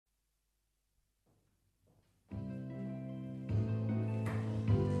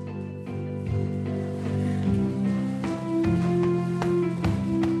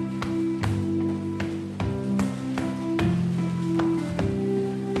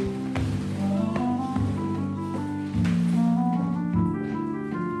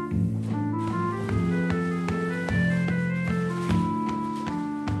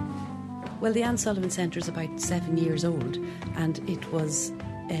Well, the Anne Sullivan Centre is about 7 years old, and it was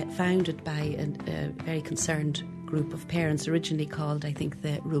founded by a very concerned group of parents, originally called, I think,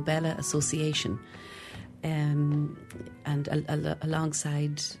 the Rubella Association, and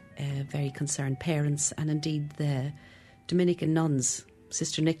alongside very concerned parents, and indeed the Dominican nuns,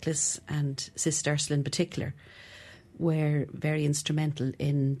 Sister Nicholas and Sister Ursula in particular, were very instrumental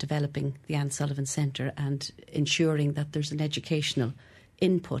in developing the Anne Sullivan Centre and ensuring that there's an educational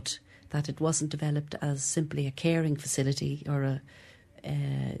input, that it wasn't developed as simply a caring facility or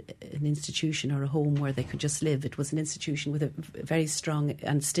an institution or a home where they could just live. It was an institution with a very strong,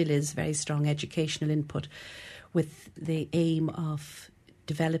 and still is, very strong educational input, with the aim of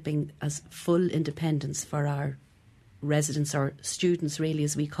developing as full independence for our residents, or students really,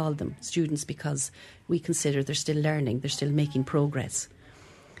 as we call them, students, because we consider they're still learning, they're still making progress.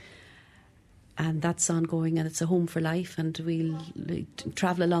 And that's ongoing, and it's a home for life, and we'll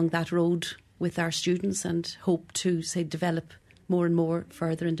travel along that road with our students and hope to, say, develop more and more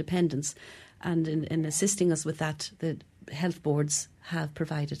further independence. And in assisting us with that, the health boards have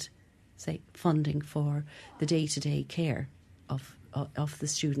provided, say, funding for the day-to-day care of the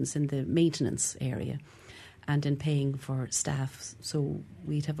students in the maintenance area, and in paying for staff. So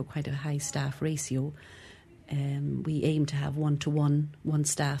we'd have quite a high staff ratio. We aim to have 1-to-1, one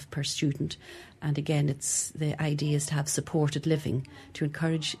staff per student. And again, the idea is to have supported living, to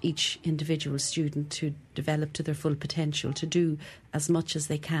encourage each individual student to develop to their full potential, to do as much as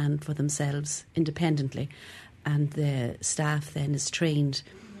they can for themselves independently. And the staff then is trained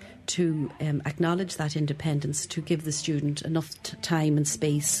to acknowledge that independence, to give the student enough time and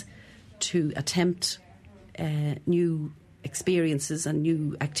space to attempt new experiences and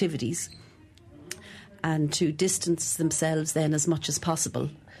new activities, and to distance themselves then as much as possible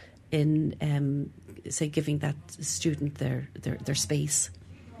in, say, giving that student their space.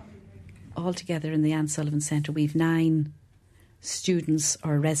 Altogether in the Anne Sullivan Centre we've 9 students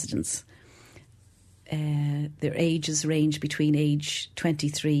or residents. Their ages range between age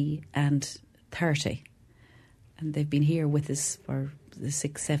 23 and 30, and they've been here with us for the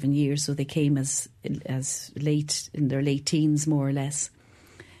 6-7 years, so they came as late, in their late teens more or less.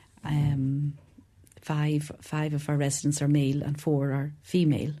 Five of our residents are male and 4 are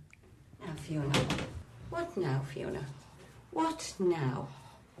female. Now, Fiona. What now, Fiona? What now?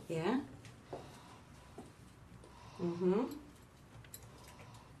 Yeah? And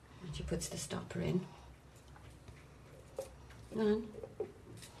she puts the stopper in. Go on.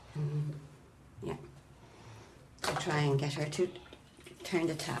 Yeah. I'll try and get her to turn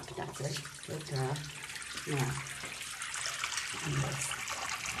the tap. That's it. Good girl. Now. And this.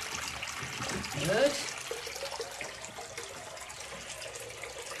 Good.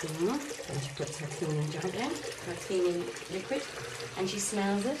 And she puts her cleaning jar in, her cleaning liquid, and she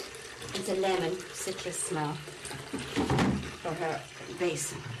smells it. It's a lemon citrus smell for her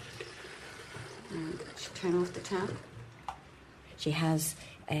basin. And she'll turn off the tap. She has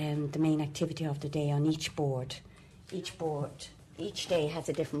the main activity of the day on each board. Each day has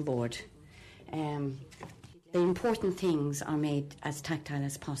a different board. The important things are made as tactile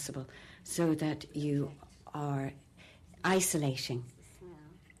as possible, so that you are isolating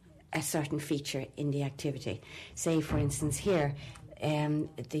a certain feature in the activity. Say, for instance, here,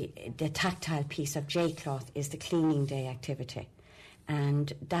 the tactile piece of J-cloth is the cleaning day activity,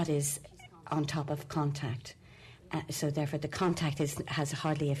 and that is on top of contact. So therefore the contact has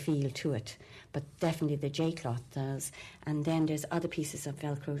hardly a feel to it, but definitely the J-cloth does. And then there's other pieces of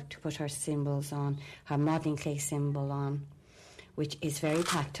Velcro to put her symbols on, her modelling clay symbol on, which is very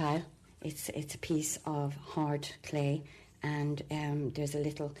tactile. It's a piece of hard clay, and there's a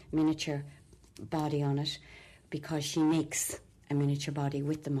little miniature body on it, because she makes a miniature body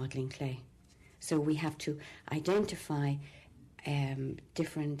with the modelling clay. So we have to identify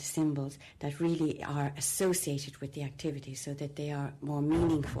different symbols that really are associated with the activity, so that they are more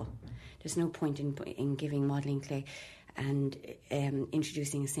meaningful. There's no point in giving modelling clay and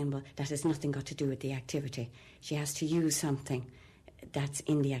introducing a symbol that has nothing got to do with the activity. She has to use something that's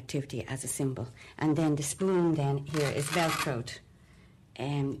in the activity as a symbol. And then the spoon then here is Velcroed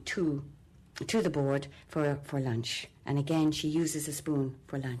to the board for lunch. And again, she uses a spoon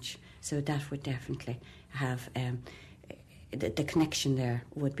for lunch. So that would definitely have the connection there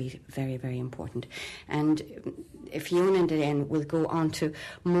would be very, very important. And Fiona then will go on to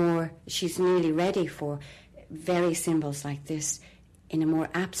more, she's nearly ready for very symbols like this in a more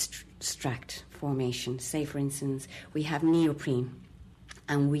abstract formation. Say, for instance, we have neoprene,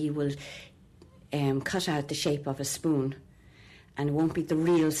 and we will cut out the shape of a spoon, and it won't be the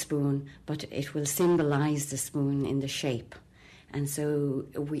real spoon, but it will symbolise the spoon in the shape. And so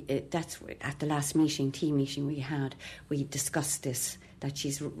that's at the last team meeting we had, we discussed this, that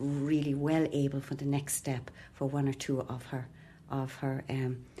she's really well able for the next step for one or two of her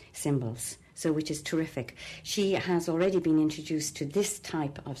symbols. So, which is terrific. She has already been introduced to this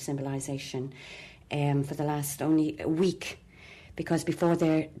type of symbolisation for the last only a week, because before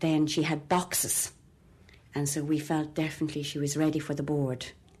then she had boxes, and so we felt definitely she was ready for the board.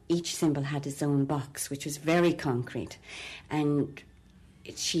 Each symbol had its own box, which was very concrete, and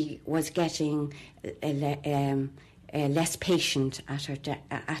she was getting less patient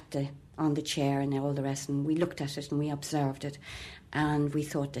on the chair and all the rest, and we looked at it and we observed it, and we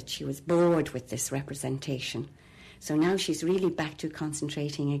thought that she was bored with this representation. So now she's really back to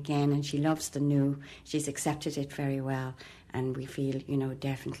concentrating again, and she loves the new. She's accepted it very well, and we feel,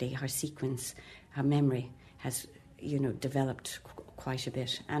 definitely her sequence, her memory has, developed quite a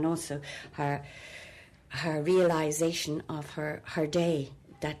bit, and also her realisation of her day,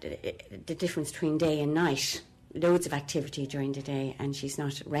 that the difference between day and night. Loads of activity during the day, and she's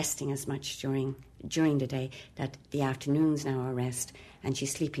not resting as much during the day, that the afternoons now are rest, and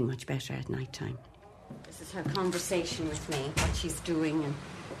she's sleeping much better at night time. This is her conversation with me, what she's doing and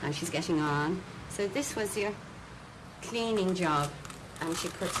how she's getting on. So this was your cleaning job, and she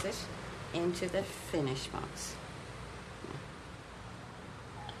puts it into the finish box.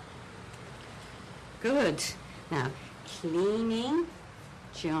 Good. Now, cleaning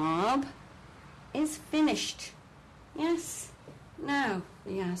job is finished. Yes. Now,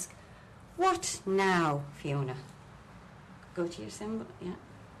 we ask, what now, Fiona? Go to your symbol, yeah.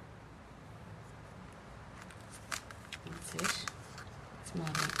 That's it. It's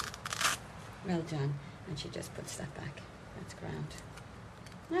modern. Well done. And she just puts that back. That's grand.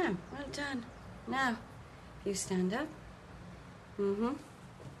 Now, well done. Now, you stand up. Mm-hmm.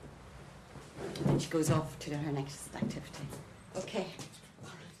 And then she goes off to her next activity. Okay.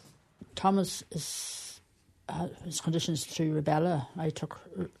 Thomas his conditions through rubella. I took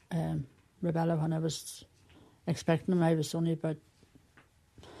rubella when I was expecting him. I was only about...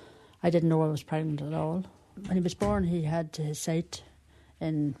 I didn't know I was pregnant at all. When he was born, he had his sight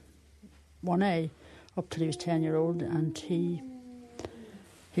in one eye up till he was 10-year-old, and he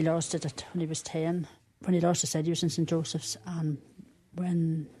lost it when he was 10. When he lost his sight, he was in St. Joseph's, and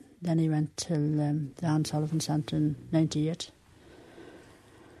then he went to the Anne Sullivan Centre in 98.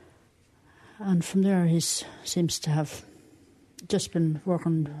 And from there, he seems to have just been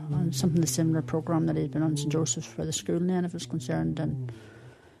working on something similar program that he'd been on St. Joseph's for the school then, if it was concerned, and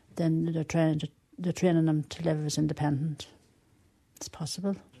then they're training him to live as independent as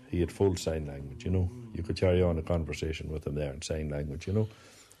possible. He had full sign language, You could carry on a conversation with him there in sign language,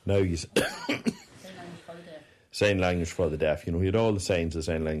 Now he's... sign language for the deaf, He had all the signs of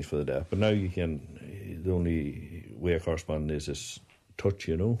sign language for the deaf, but now the only way of corresponding is his touch,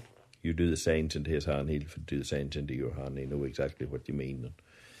 You do the signs into his hand, he'll do the signs into your hand, he know exactly what you mean. And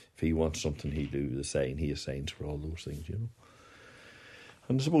if he wants something, he'll do the sign. He has signs for all those things, And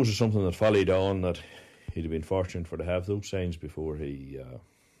I suppose it's something that followed on, that he'd have been fortunate for to have those signs before he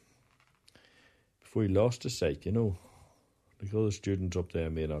lost his sight, Like other students up there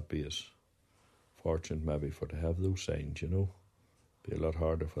may not be as fortunate maybe for to have those signs, Be a lot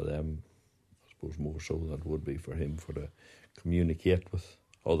harder for them, I suppose more so than it would be for him, for to communicate with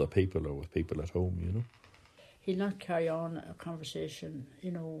other people or with people at home, He'll not carry on a conversation,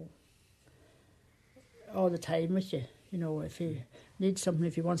 all the time with you. If he needs something,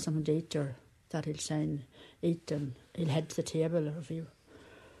 if he wants something to eat, or that he'll sign eat, and he'll head to the table. Or if he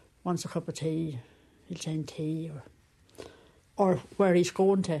wants a cup of tea, he'll sign tea, or where he's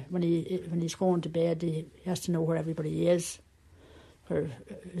going to. When he's going to bed, he has to know where everybody is. Where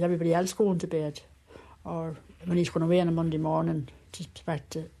is everybody else going to bed? Or when he's going away on a Monday morning just back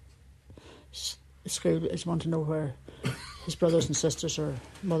to school, is want to know where his brothers and sisters or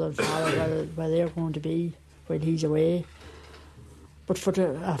mother and father, where they're going to be while he's away. But for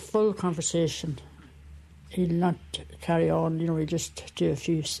a full conversation, he'll not carry on, he'll just do a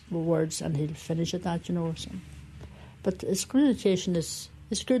few words and he'll finish at that, So. But his communication is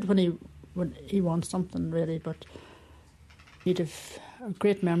good when he wants something, really, but he'd have a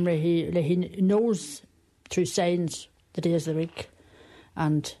great memory. He knows through signs the days of the week,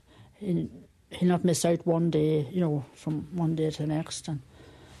 and he'll not miss out one day, from one day to the next. And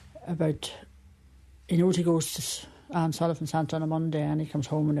he knows he goes to Anne Sullivan Centre on a Monday, and he comes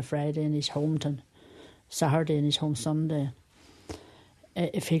home on a Friday, and he's home on Saturday, and he's home Sunday.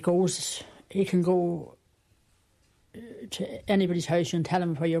 If he goes, he can go to anybody's house and tell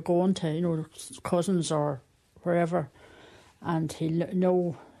him where you're going to, cousins or wherever, and he'll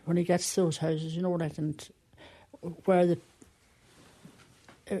know when he gets to those houses, and where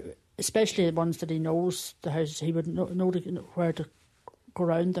especially the ones that he knows the houses, he would know where to go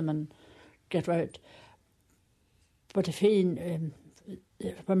around them and get right. But if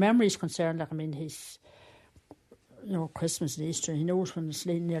where memory is concerned, like, I mean, he's, Christmas and Easter, he knows when it's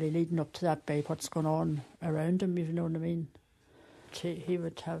nearly leading up to that day what's going on around him, if you know what I mean. He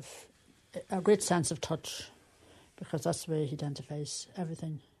would have a great sense of touch, because that's the way he identifies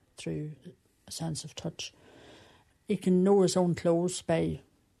everything, through a sense of touch. He can know his own clothes by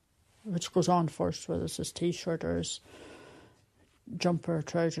which goes on first, whether it's his T-shirt or his jumper,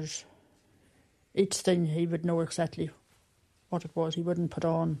 trousers. Each thing he would know exactly what it was. He wouldn't put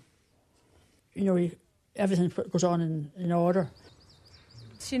on, everything goes on in order.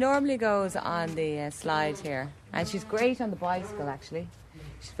 She normally goes on the slide here, and she's great on the bicycle, actually.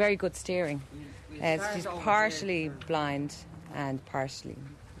 She's very good steering. She's partially blind and partially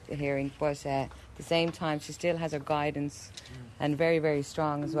hearing, but at the same time she still has her guidance, and very, very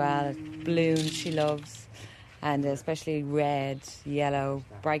strong as well. Balloons she loves, and especially red, yellow,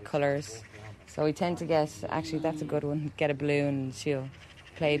 bright colours. So we tend to get, actually that's a good one, get a balloon and she'll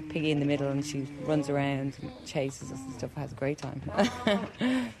play piggy in the middle and she runs around and chases us and stuff, has a great time.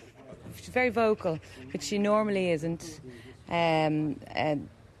 She's very vocal, which she normally isn't.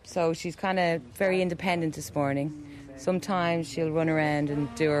 So she's kind of very independent this morning. Sometimes she'll run around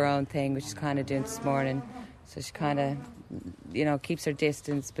and do her own thing, which she's kind of doing this morning. So she kind of, keeps her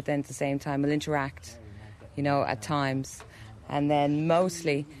distance, but then at the same time will interact, at times. And then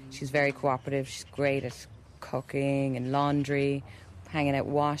mostly she's very cooperative. She's great at cooking and laundry, hanging out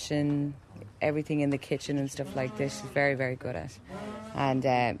washing, everything in the kitchen and stuff like this. She's very, very good at. And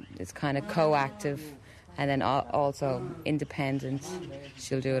it's kind of co-active. And then also independent.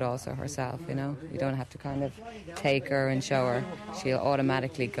 She'll do it also herself, You don't have to kind of take her and show her. She'll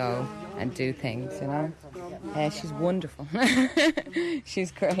automatically go and do things, She's wonderful.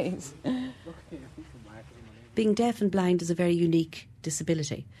 She's great. Being deaf and blind is a very unique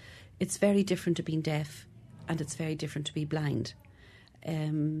disability. It's very different to being deaf, and it's very different to be blind.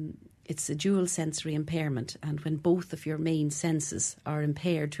 It's a dual sensory impairment, and when both of your main senses are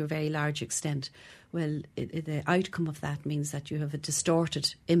impaired to a very large extent, well, the outcome of that means that you have a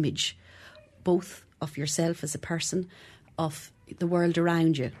distorted image, both of yourself as a person, of the world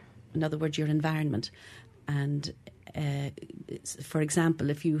around you, in other words, your environment. And for example,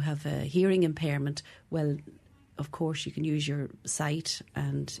 if you have a hearing impairment, well, of course you can use your sight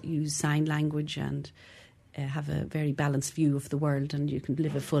and use sign language and have a very balanced view of the world, and you can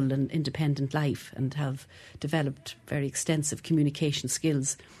live a full and independent life and have developed very extensive communication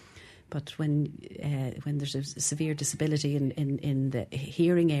skills. But when there's a severe disability in the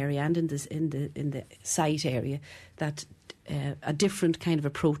hearing area and in the sight area, that a different kind of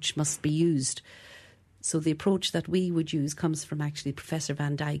approach must be used. So the approach that we would use comes from actually Professor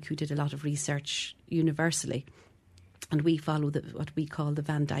Van Dyke, who did a lot of research universally. And we follow what we call the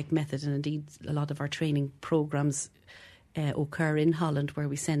Van Dyke method, and indeed a lot of our training programmes occur in Holland, where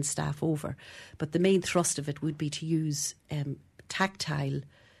we send staff over. But the main thrust of it would be to use tactile,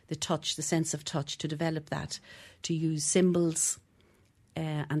 the touch, the sense of touch, to develop that, to use symbols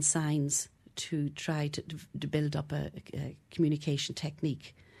and signs to try to build up a communication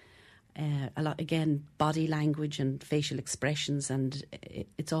technique. A lot, again, body language and facial expressions, and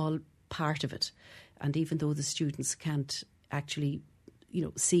it's all part of it. And even though the students can't actually,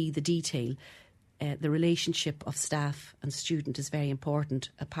 see the detail, the relationship of staff and student is very important,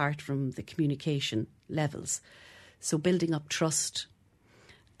 apart from the communication levels. So building up trust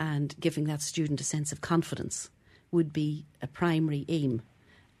and giving that student a sense of confidence would be a primary aim,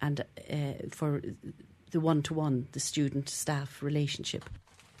 and for the one-to-one, the student-staff relationship.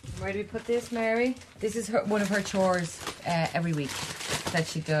 Where do we put this, Mary? This is one of her chores every week that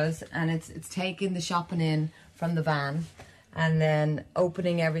she does, and it's taking the shopping in from the van and then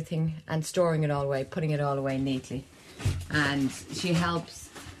opening everything and storing it all away, putting it all away neatly. And she helps...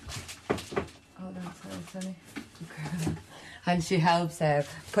 Hold on, sorry. And she helps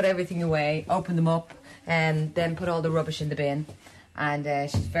put everything away, open them up, and then put all the rubbish in the bin. And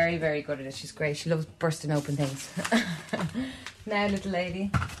she's very, very good at it. She's great. She loves bursting open things. Now, little lady,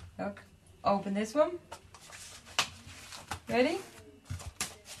 look, open this one. Ready?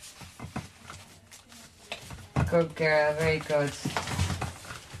 Good girl, very good.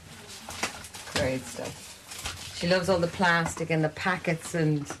 Great stuff. She loves all the plastic and the packets,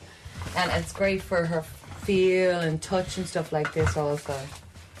 and it's great for her feel and touch and stuff like this also.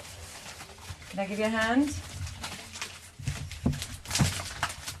 Can I give you a hand?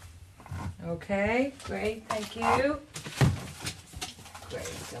 Okay, great, thank you. Great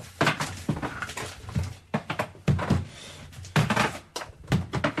stuff.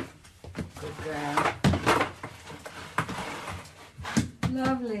 Yeah.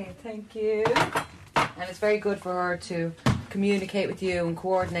 Lovely, thank you. And it's very good for her to communicate with you and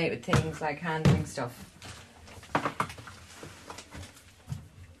coordinate with things like handling stuff.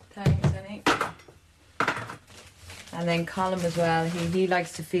 Thanks, honey. And then Colin as well, he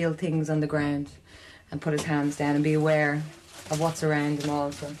likes to feel things on the ground and put his hands down and be aware of what's around him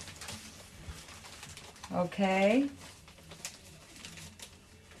also. Okay.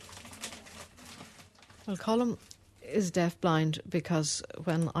 Well, Colin is deaf-blind because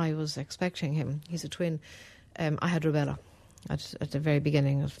when I was expecting him, he's a twin, I had rubella at the very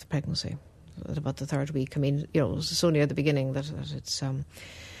beginning of the pregnancy, at about the third week. I mean, you know, it was so near the beginning that it's...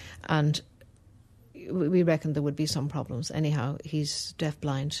 and we reckoned there would be some problems. Anyhow, he's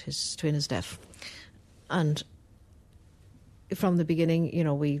deaf-blind, his twin is deaf. And from the beginning, you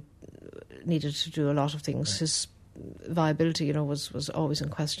know, we needed to do a lot of things. His viability, you know, was always in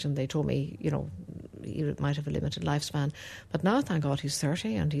question. They told me, you know, he might have a limited lifespan. But now, thank God, he's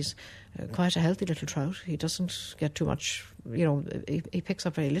 30 and he's quite a healthy little trout. He doesn't get too much, you know, he picks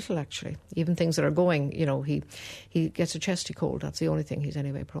up very little, actually. Even things that are going, you know, he gets a chesty cold. That's the only thing he's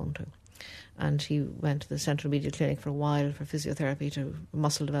anyway prone to. And he went to the Central Media Clinic for a while for physiotherapy to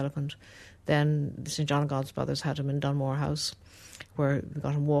muscle development. Then the St John God's Brothers had him in Dunmore House, where we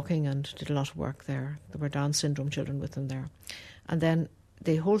got him walking and did a lot of work there. There were Down syndrome children with him there. And then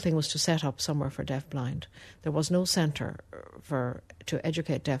the whole thing was to set up somewhere for deaf-blind. There was no centre to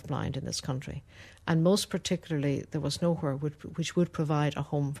educate deaf-blind in this country. And most particularly, there was nowhere which would provide a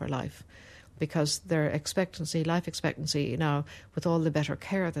home for life, because their life expectancy now, with all the better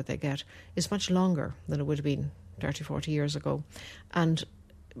care that they get, is much longer than it would have been 30, 40 years ago. And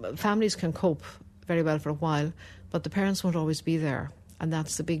families can cope very well for a while, but the parents won't always be there. And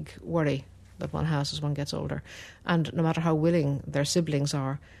that's the big worry that one has as one gets older. And no matter how willing their siblings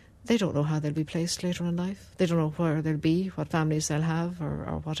are, they don't know how they'll be placed later in life. They don't know where they'll be, what families they'll have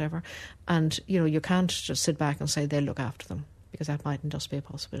or whatever. And, you know, you can't just sit back and say they'll look after them, because that mightn't just be a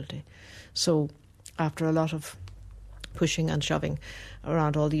possibility. So after a lot of pushing and shoving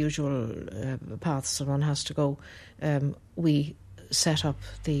around all the usual paths that one has to go, we set up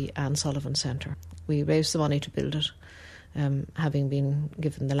the Anne Sullivan Centre. We raised the money to build it, having been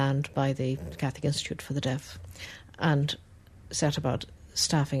given the land by the Catholic Institute for the Deaf, and set about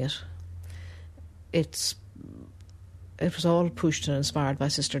staffing it. It was all pushed and inspired by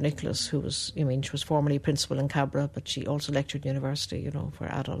Sister Nicholas, who was, I mean, she was formerly principal in Cabra, but she also lectured at university, you know, for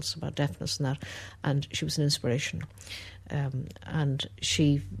adults about deafness and that, and she was an inspiration. And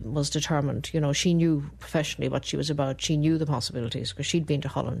she was determined, you know, she knew professionally what she was about. She knew the possibilities, because she'd been to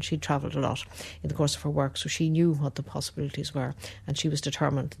Holland, she'd travelled a lot in the course of her work, so she knew what the possibilities were, and she was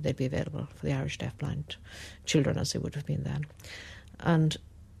determined that they'd be available for the Irish deafblind children, as they would have been then. And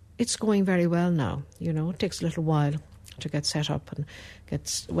it's going very well now, you know. It takes a little while to get set up and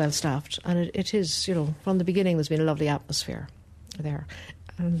get well staffed, and it is, you know, from the beginning there's been a lovely atmosphere there,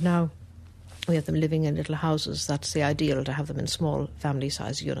 and now we have them living in little houses. That's the ideal, to have them in small family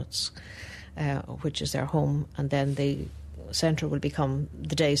size units, which is their home, and then the centre will become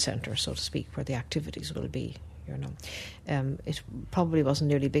the day centre, so to speak, where the activities will be, you know. It probably wasn't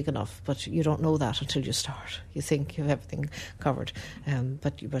nearly big enough, but you don't know that until you start. You think you have everything covered,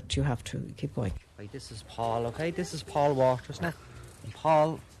 but you have to keep going. Right, this is Paul, okay? This is Paul Waters now. And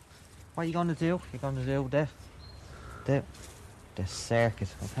Paul, what are you going to do? You're going to do the circuit,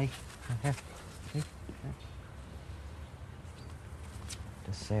 okay? Okay.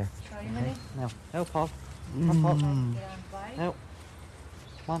 The circuit. Try a minute. Now, Paul. Come on, Paul. Now.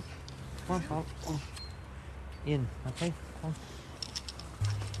 Come on, Paul. In, okay? Come on.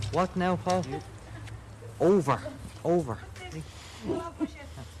 What now, Paul? Over. Oh.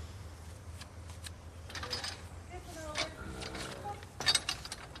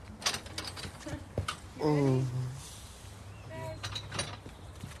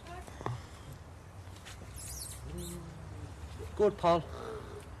 Good, Paul.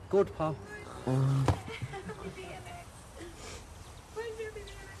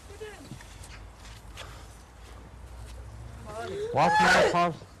 What now,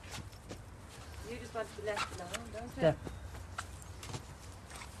 Paul? You just want to be left alone, don't you? Yeah.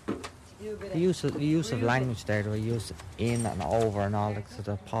 The use of language there, the use in and over and all that, so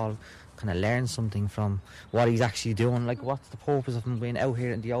that Paul kind of learns something from what he's actually doing. Like, what's the purpose of him being out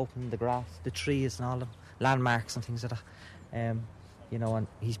here in the open, the grass, the trees and all the landmarks and things like that. You know, and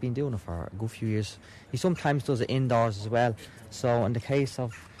he's been doing it for a good few years. He sometimes does it indoors as well. So in the case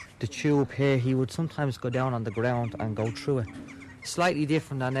of the tube here, he would sometimes go down on the ground and go through it. Slightly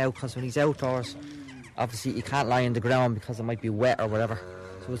different than now, because when he's outdoors, obviously he can't lie on the ground because it might be wet or whatever.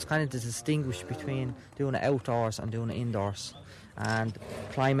 So it's kind of to distinguish between doing it outdoors and doing it indoors. And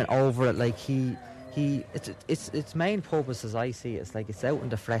climbing over it, like its main purpose, as I see it, is like it's out in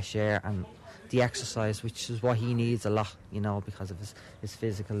the fresh air and the exercise, which is what he needs a lot, because of his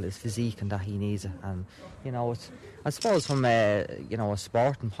physique, and that he needs it. And it's, I suppose, from a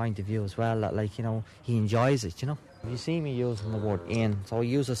sporting point of view as well, that he enjoys it. You see me using the word in, so I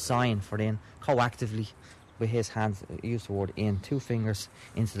use a sign for in coactively with his hands. I use the word in, 2 fingers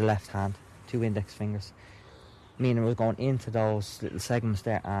into the left hand, 2 index fingers, meaning we're going into those little segments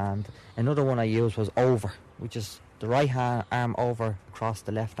there. And another one I used was over, which is the right hand arm over across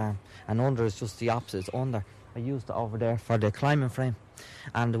the left arm, and under is just the opposite, it's under. I used it over there for the climbing frame,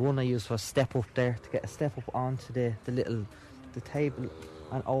 and the one I used was step up there, to get a step up onto the table,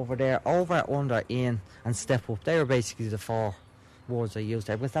 and over there, over, under, in, and step up. They were basically the 4 words I used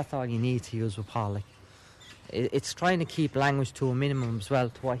there, but that's all you need to use with Paul. It's trying to keep language to a minimum as well,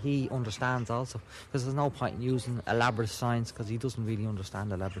 to what he understands also, because there's no point in using elaborate signs, because he doesn't really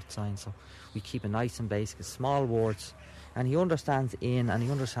understand elaborate signs. So we keep it nice and basic, it's small words, and he understands in and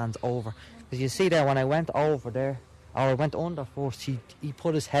he understands over. Because you see there, when I went over there, or I went under first, he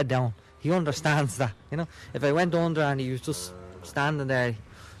put his head down. He understands that, If I went under and he was just standing there,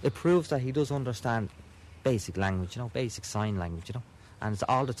 it proves that he does understand basic language, basic sign language, And it's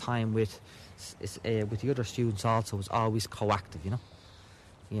all the time with the other students also, it's always coactive,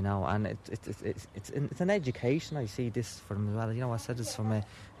 and it's an education. I see this for him as well. I said it's from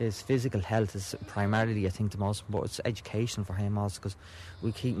his physical health is primarily, I think, the most important. It's education for him also, because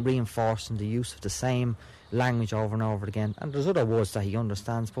we keep reinforcing the use of the same language over and over again. And there's other words that he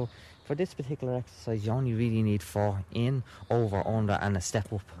understands, but for this particular exercise, you only really need 4 in, over, under, and a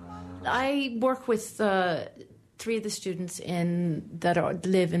step up. I work with 3 of the students that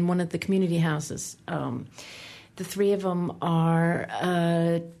live in one of the community houses. The 3 of them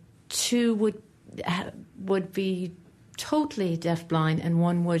are 2 would be totally deafblind, and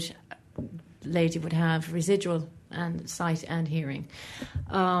 1 lady would have residual and sight and hearing.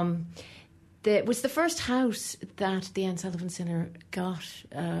 It was the first house that the Anne Sullivan Centre got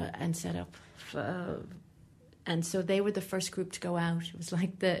and set up. And so they were the first group to go out. It was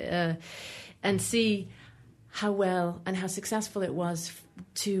like and see how well and how successful it was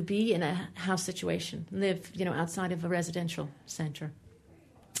to be in a house situation, live, outside of a residential centre.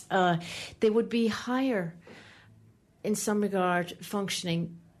 They would be higher, in some regard,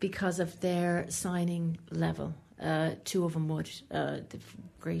 functioning because of their signing level. 2 of them would, the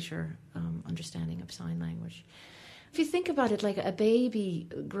greater understanding of sign language. If you think about it, like a baby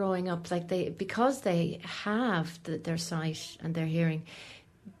growing up, because they have their sight and their hearing,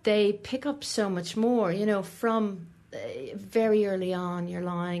 they pick up so much more, from very early on. You're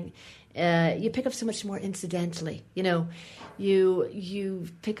lying, you pick up so much more incidentally. You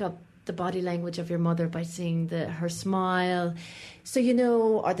pick up the body language of your mother by seeing her smile. So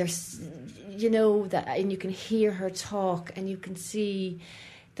or there's, that, and you can hear her talk, and you can see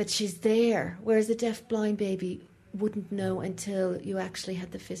that she's there. Whereas a deaf-blind baby wouldn't know until you actually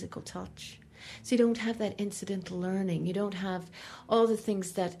had the physical touch. So you don't have that incidental learning. You don't have all the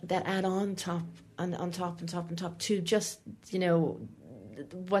things that add on top to just,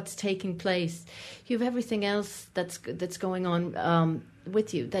 what's taking place. You have everything else that's going on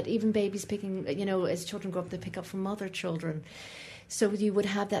with you, that even babies picking, as children grow up, they pick up from other children. So you would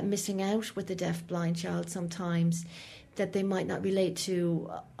have that missing out with the deaf-blind child sometimes, that they might not relate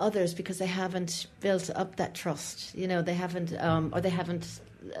to others because they haven't built up that trust. They haven't, or they haven't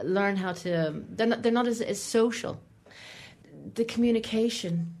learned how to. They're not as social. The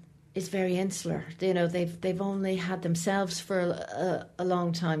communication is very insular. They've only had themselves for a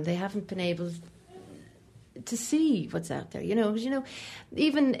long time. They haven't been able to see what's out there.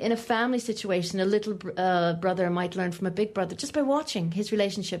 Even in a family situation, a little brother might learn from a big brother just by watching his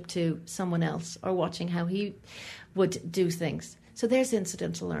relationship to someone else, or watching how he would do things. So there's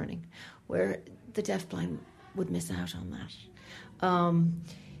incidental learning, where the deafblind would miss out on that.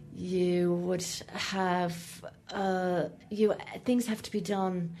 You would have things have to be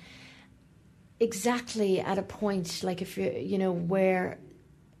done exactly at a point, like if you're, where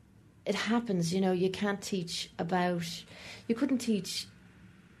it happens. You can't teach about. You couldn't teach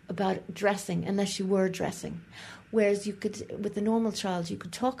about dressing unless you were dressing. Whereas you could, with a normal child, you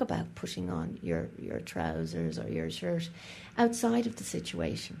could talk about putting on your trousers or your shirt outside of the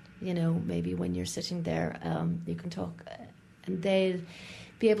situation. Maybe when you're sitting there, you can talk, and they'll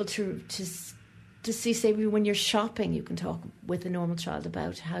be able to to see, say, when you're shopping, you can talk with a normal child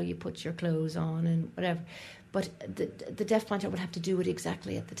about how you put your clothes on and whatever. But the deafblind child would have to do it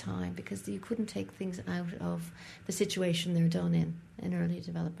exactly at the time, because you couldn't take things out of the situation they're done in early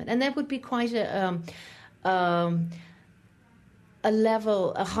development. And that would be quite a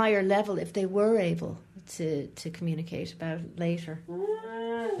higher level if they were able to communicate about it later.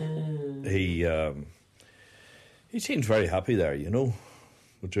 He seems very happy there, you know.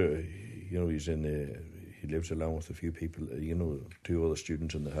 But, he lives along with a few people, 2 other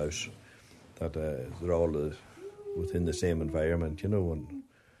students in the house, that they're all within the same environment, and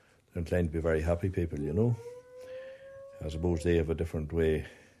they're inclined to be very happy people, I suppose they have a different way,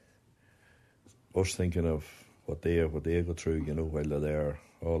 us thinking of what they go through, while they're there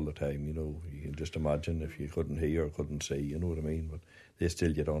all the time, you can just imagine if you couldn't hear or couldn't see, you know what I mean, but they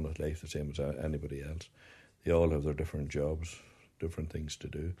still get on with life the same as anybody else. They all have their different jobs, different things to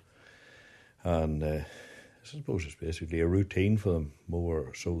do, and I suppose it's basically a routine for them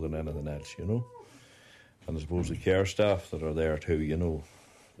more so than anything else, And I suppose the care staff that are there too,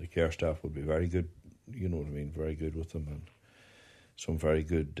 the care staff would be very good, very good with them, and some very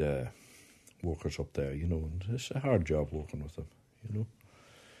good workers up there, and it's a hard job working with them, But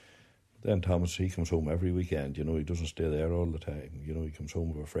then Thomas, he comes home every weekend, he doesn't stay there all the time, he comes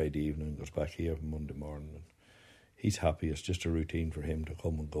home on a Friday evening and goes back here on Monday morning, and he's happy. It's just a routine for him to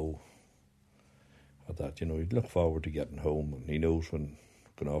come and go at that, he'd look forward to getting home, and he knows when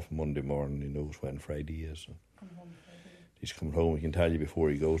going off on Monday morning, he knows when Friday is. He's coming home, he can tell you before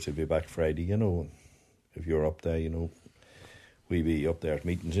he goes he'll be back Friday, and if you're up there, we be up there at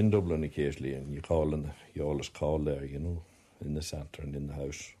meetings in Dublin occasionally, and you always call there, in the centre and in the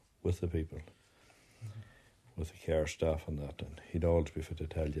house with the people, with the care staff and that, and he'd always be fit to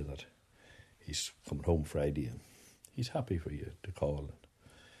tell you that he's coming home Friday, and he's happy for you to call, and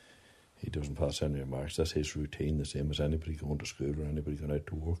he doesn't pass any remarks. That's his routine, the same as anybody going to school or anybody going out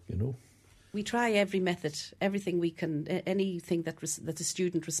to work, We try every method, everything we can, anything that the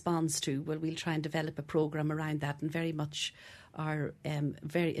student responds to, well, we'll try and develop a programme around that, and very much our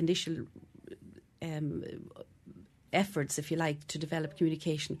very initial efforts, if you like, to develop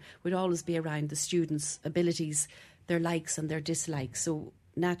communication would always be around the students' abilities, their likes and their dislikes. So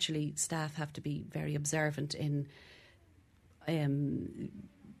naturally, staff have to be very observant in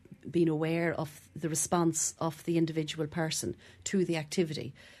being aware of the response of the individual person to the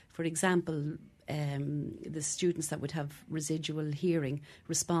activity. For example, the students that would have residual hearing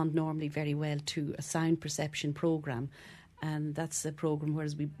respond normally very well to a sound perception programme, and that's a programme where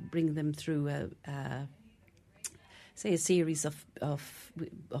we bring them through a series of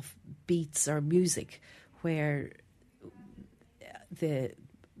beats or music where the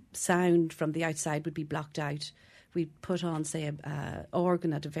sound from the outside would be blocked out. We'd put on, say, a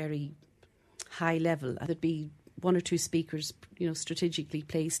organ at a very high level. There'd be 1 or 2 speakers, strategically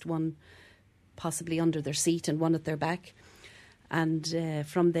placed, one possibly under their seat and one at their back. And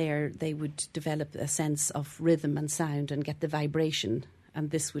from there, they would develop a sense of rhythm and sound and get the vibration. And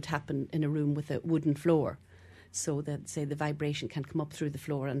this would happen in a room with a wooden floor, so that, say, the vibration can come up through the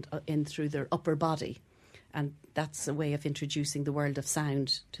floor and in through their upper body. And that's a way of introducing the world of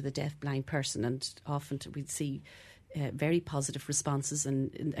sound to the deaf-blind person. And often we'd see very positive responses,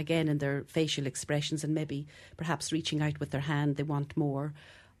 and again in their facial expressions, and maybe perhaps reaching out with their hand, they want more.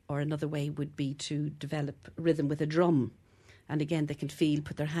 Or another way would be to develop rhythm with a drum. And again, they can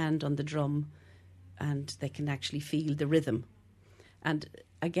put their hand on the drum, and they can actually feel the rhythm. And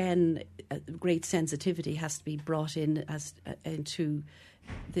again, great sensitivity has to be brought in into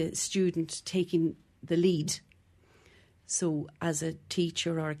the student taking the lead. So as a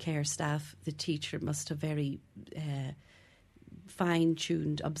teacher or a care staff, the teacher must have very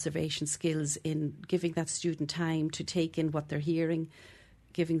fine-tuned observation skills in giving that student time to take in what they're hearing,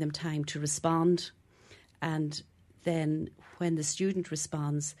 giving them time to respond, and then when the student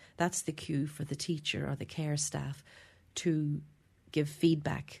responds, that's the cue for the teacher or the care staff to give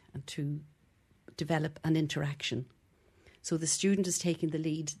feedback and to develop an interaction. So the student is taking the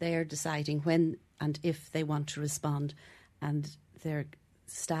lead, they're deciding when and if they want to respond, and their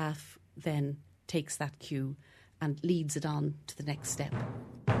staff then takes that cue and leads it on to the next step.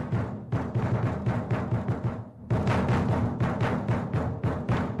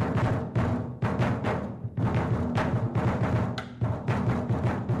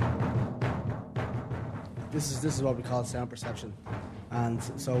 This is what we call sound perception. And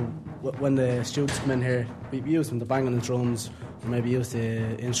so when the students come in here, we use them to bang on the drums, or maybe use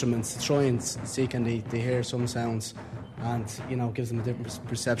the instruments to try and see can they hear some sounds, and gives them a different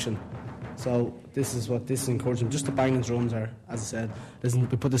perception. So this is encouraging just to bang the drums, or as I said,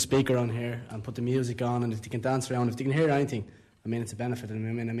 we put the speaker on here and put the music on, and if they can dance around, if they can hear anything, I mean, it's a benefit. I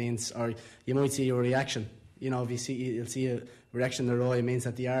mean, it means, or you might see your reaction. You know, if you'll see a reaction in their eye, it means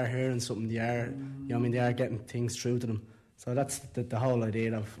that they are hearing something. They are, you know, I mean, they are getting things through to them. So that's the whole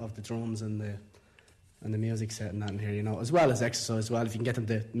idea of the drums and the music set and that in here, you know, as well as exercise. As well, if you can get them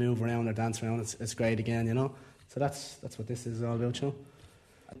to move around or dance around, it's great again, you know. So that's what this is all about, you know.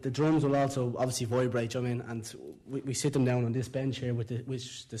 The drums will also obviously vibrate, I mean, and we sit them down on this bench here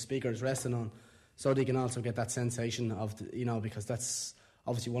which the speaker is resting on, so they can also get that sensation of, you know, because that's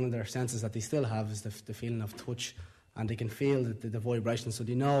obviously one of their senses that they still have is the feeling of touch, and they can feel the vibration, so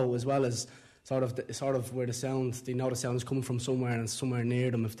they know, as well as sort of where the sound, they know the sound is coming from somewhere, and somewhere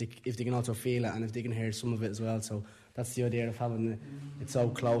near them, if they can also feel it, and if they can hear some of it as well. So that's the idea of having it so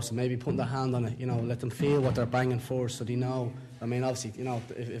close, and maybe putting their hand on it, you know, let them feel what they're banging for, so they know. I mean, obviously, you know,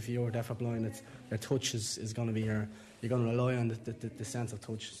 if you're deaf or blind, their touch is going to be you're going to rely on the sense of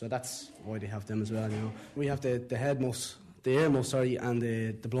touch. So that's why they have them as well, you know. We have the head muffs, the ear muffs, and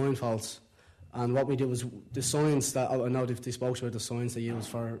the blindfolds. And what we do is the signs that, I know they spoke about the signs they use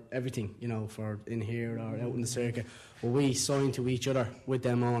for everything, you know, for in here or out in the circuit. Well, we sign to each other with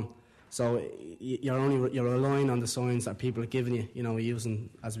them on. So you're relying on the signs that people are giving you, you know,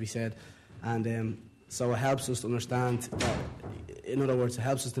 using, as we said. And so it helps us to understand that, in other words, it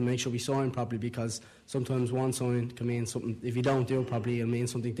helps us to make sure we sign properly, because sometimes one sign can mean something, if you don't do it properly, it'll mean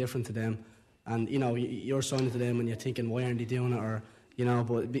something different to them. And, you know, you're signing to them and you're thinking, why aren't they doing it? Or, you know,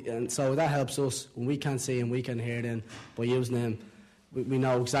 and so that helps us when we can't see and we can hear them by using them. We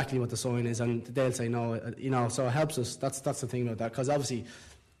know exactly what the sign is, and they'll say no, you know. So it helps us. That's the thing about that, because obviously,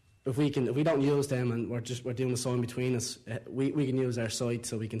 if we don't use them and we're doing the sign between us, we can use our sight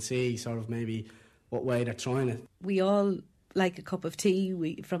so we can see sort of maybe what way they're trying it. We all like a cup of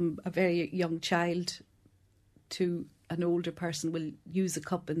tea. From a very young child to an older person, will use a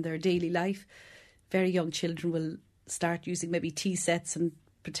cup in their daily life. Very young children will start using maybe tea sets and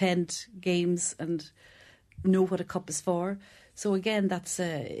pretend games and know what a cup is for. So again, that's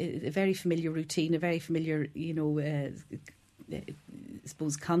a very familiar routine, a very familiar, you know, I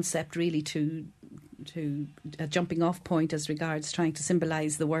suppose concept really to a jumping off point as regards trying to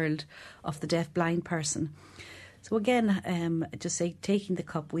symbolise the world of the deaf blind person. So again, just say taking the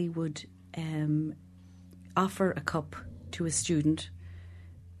cup, we would offer a cup to a student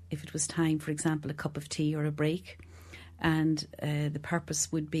if it was time, for example, a cup of tea or a break. And the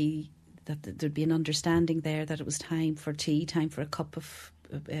purpose would be that there'd be an understanding there that it was time for tea, time for a cup of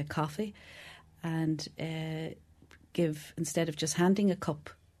coffee, and give, instead of just handing a cup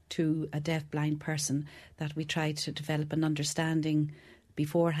to a deaf-blind person, that we try to develop an understanding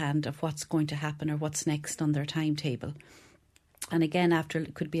beforehand of what's going to happen or what's next on their timetable. And again, after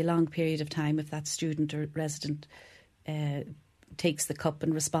it could be a long period of time, if that student or resident takes the cup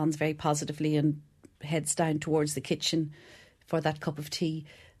and responds very positively and heads down towards the kitchen for that cup of tea,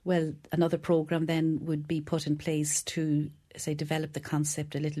 well, another programme then would be put in place to, say, develop the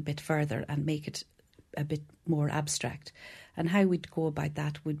concept a little bit further and make it a bit more abstract. And how we'd go about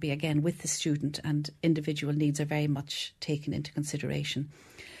that would be, again, with the student, and individual needs are very much taken into consideration.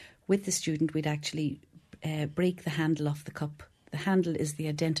 With the student, we'd actually break the handle off the cup. The handle is the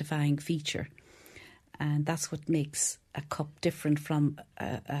identifying feature, and that's what makes a cup different from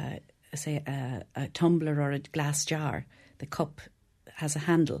a tumbler or a glass jar. The cup has a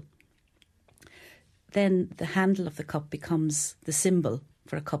handle. Then the handle of the cup becomes the symbol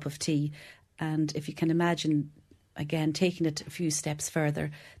for a cup of tea. And if you can imagine, again, taking it a few steps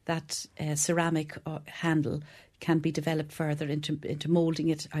further, that ceramic handle can be developed further into moulding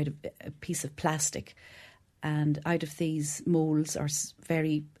it out of a piece of plastic. And out of these moulds or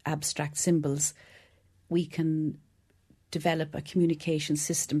very abstract symbols, we can develop a communication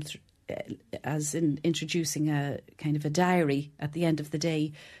system as in introducing a kind of a diary at the end of the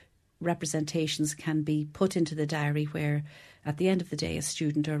day. Representations can be put into the diary where at the end of the day a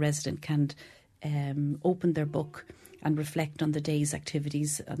student or resident can open their book and reflect on the day's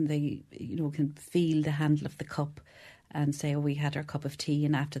activities, and they, you know, can feel the handle of the cup and say, oh, we had our cup of tea,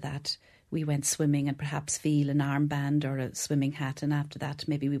 and after that we went swimming, and perhaps feel an armband or a swimming hat, and after that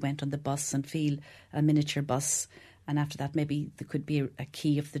maybe we went on the bus and feel a miniature bus, and after that maybe there could be a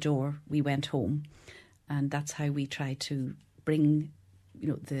key of the door, we went home. And that's how we try to bring, you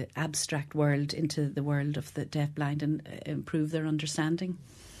know, the abstract world into the world of the deaf-blind and improve their understanding.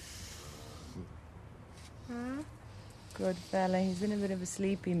 Good fella, he's in a bit of a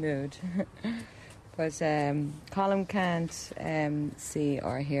sleepy mood. But Colm can't see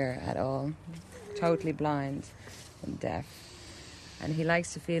or hear at all. Totally blind and deaf. and he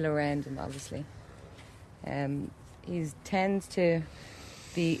likes to feel around him, obviously. He tends to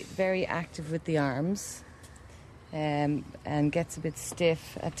be very active with the arms, and gets a bit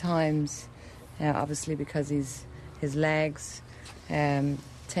stiff at times, obviously because his legs tend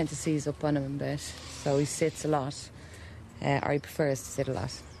to seize up on him a bit, so he sits a lot, or he prefers to sit a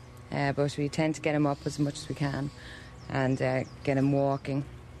lot. But we tend to get him up as much as we can and get him walking.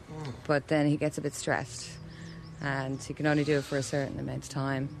 But then he gets a bit stressed, and he can only do it for a certain amount of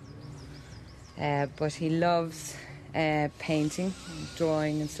time. But he loves painting,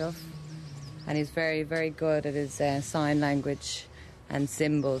 drawing and stuff, and he's very, very good at his sign language and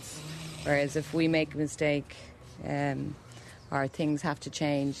symbols. Whereas if we make a mistake or things have to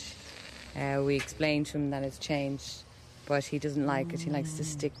change, we explain to him that it's changed, but he doesn't like it. He likes to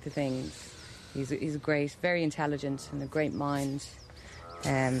stick to things. He's great, very intelligent and a great mind.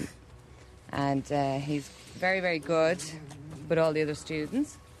 And he's very, very good with all the other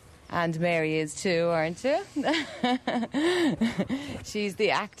students. And Mary is too, aren't you? She's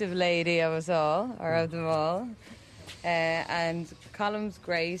the active lady of us all, or of them all. And Colm's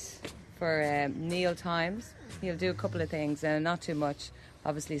great for meal times. He'll do a couple of things, not too much,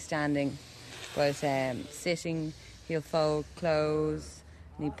 obviously standing, but sitting. He'll fold clothes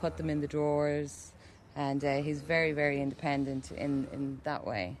and he'll put them in the drawers, and he's very, very independent in that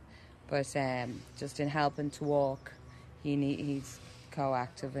way. But just in helping to walk, he's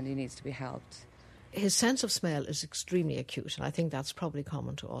co-active and he needs to be helped. His sense of smell is extremely acute, and I think that's probably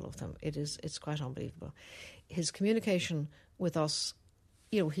common to all of them. It's quite unbelievable. His communication with us,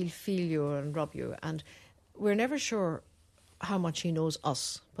 he'll feel you and rub you, and we're never sure how much he knows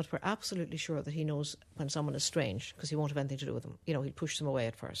us, but we're absolutely sure that he knows when someone is strange, because he won't have anything to do with them. He'll push them away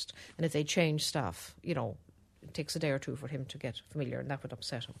at first, and if they change staff, it takes a day or two for him to get familiar, and that would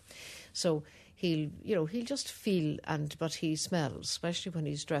upset him. So he'll just feel, but he smells, especially when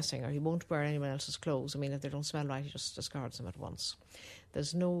he's dressing, or he won't wear anyone else's clothes. I mean, if they don't smell right, he just discards them at once.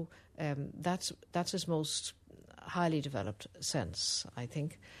 There's no, that's his most highly developed sense, I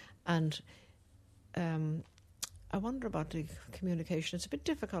think. And I wonder about the communication. It's a bit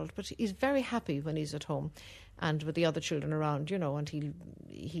difficult, but he's very happy when he's at home and with the other children around, and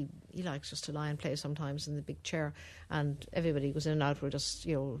he likes just to lie and play sometimes in the big chair, and everybody goes in and out will just,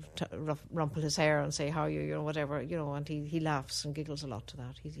 rumple his hair and say, how are you, whatever, and he laughs and giggles a lot to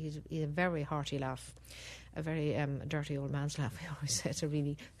that. He's a very hearty laugh, a very dirty old man's laugh, I always say. It's a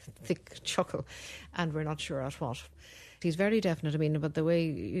really thick chuckle, and we're not sure at what. He's very definite, about the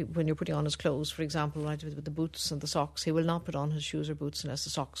way when you're putting on his clothes, for example, right, with the boots and the socks, he will not put on his shoes or boots unless the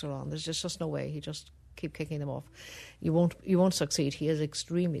socks are on. There's just no way. He just keep kicking them off. You won't succeed. He is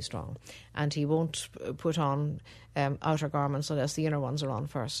extremely strong, and he won't put on outer garments unless the inner ones are on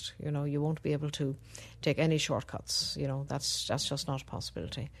first. You won't be able to take any shortcuts. That's just not a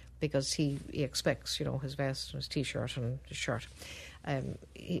possibility, because he expects, his vest and his t-shirt and his shirt.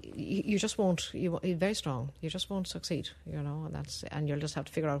 You just won't. He's very strong. You just won't succeed, and you'll just have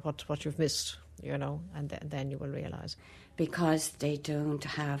to figure out what you've missed, and then you will realise. Because they don't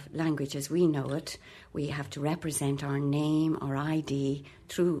have language as we know it, we have to represent our name or ID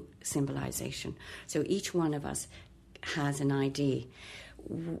through symbolisation. So each one of us has an ID.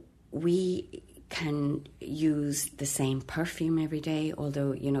 We can use the same perfume every day,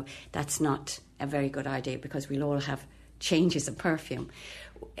 although, that's not a very good idea, because we'll all have changes of perfume.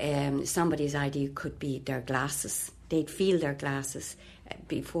 Somebody's ID could be their glasses. They'd feel their glasses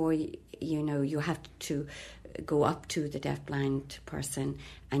before, you have to go up to the deafblind person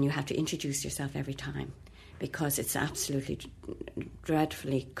and you have to introduce yourself every time, because it's absolutely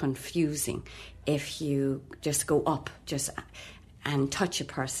dreadfully confusing if you just go up and touch a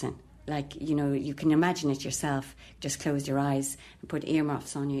person. Like, you can imagine it yourself. Just close your eyes and put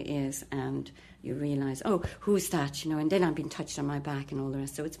earmuffs on your ears and you realise, oh, who's that? And then I'm being touched on my back and all the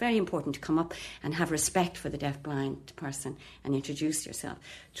rest. So it's very important to come up and have respect for the deafblind person and introduce yourself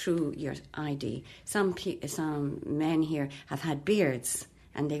through your ID. Some men here have had beards,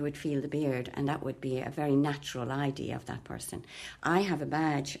 and they would feel the beard, and that would be a very natural ID of that person. I have a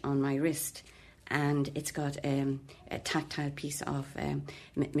badge on my wrist, and it's got a tactile piece of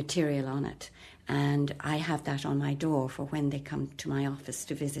material on it, and I have that on my door for when they come to my office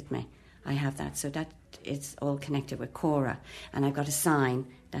to visit me. I have that, so that it's all connected with Cora, and I've got a sign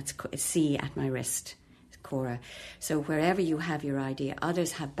that's a C at my wrist, Cora. So wherever you have your ID,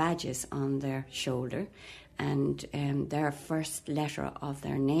 others have badges on their shoulder, and their first letter of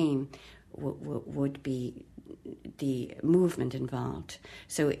their name would be the movement involved.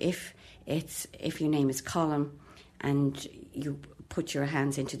 So if your name is Colm and you put your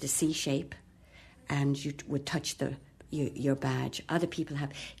hands into the C shape and you would touch the your badge. Other people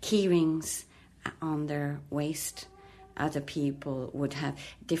have key rings on their waist. Other people would have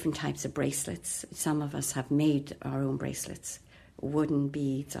different types of bracelets. Some of us have made our own bracelets, wooden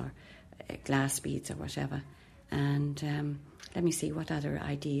beads or glass beads or whatever. And let me see, what other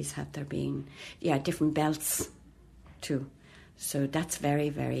ideas have there been? Yeah, different belts too. So that's very,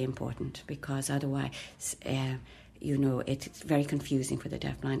 very important, because otherwise, it's very confusing for the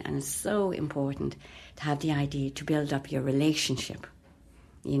deafblind, and it's so important to have the idea to build up your relationship.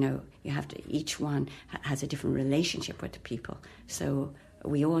 You have to, each one has a different relationship with the people. So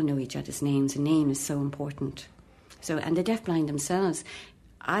we all know each other's names. A name is so important. So, and the deafblind themselves,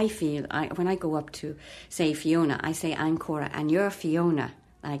 I feel, when I go up to, say, Fiona, I say, I'm Cora, and you're Fiona,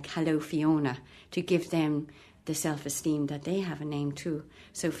 like, hello, Fiona, to give them the self-esteem that they have a name too.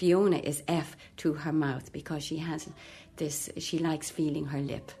 So Fiona is F to her mouth, because she has this, she likes feeling her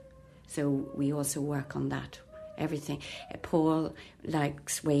lip. So we also work on that. Everything. Paul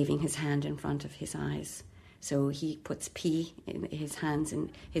likes waving his hand in front of his eyes. So he puts P in his hands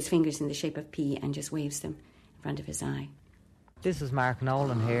and his fingers in the shape of P and just waves them in front of his eye. This is Mark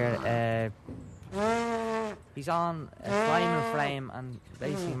Nolan here. He's on a Slimer frame, and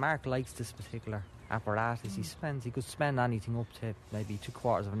basically Mark likes this particular apparatus. He could spend anything up to maybe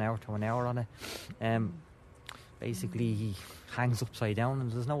 3/4 of an hour to an hour on it. Basically he hangs upside down,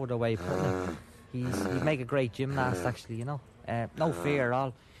 and there's no other way of putting it. He'd make a great gymnast, actually, no fear at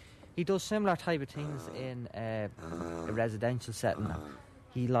all. He does similar type of things in a residential setting.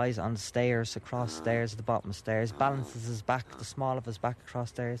 He lies on the stairs, across stairs, at the bottom of stairs, balances his back, the small of his back across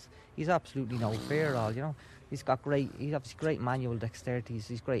stairs. He's absolutely no fear at all, He's obviously great manual dexterity.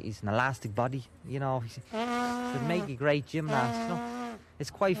 He's great. He's an elastic body, He'd make a great gymnast, It's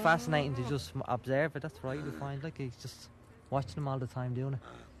quite fascinating to just observe it. That's what I would find. Like, he's just watching him all the time doing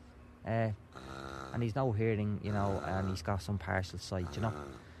it. And he's no hearing, and he's got some partial sight,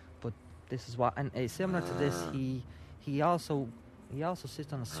 But this is what, and similar to this, he also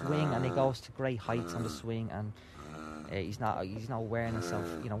sits on a swing, and he goes to great heights on the swing, and he's not awareness of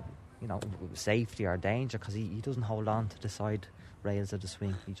safety or danger, because he doesn't hold on to the side rails of the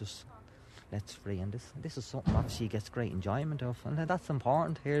swing. He just lets free, and this is something obviously he gets great enjoyment of, and that's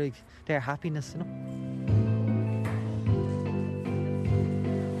important here, their happiness,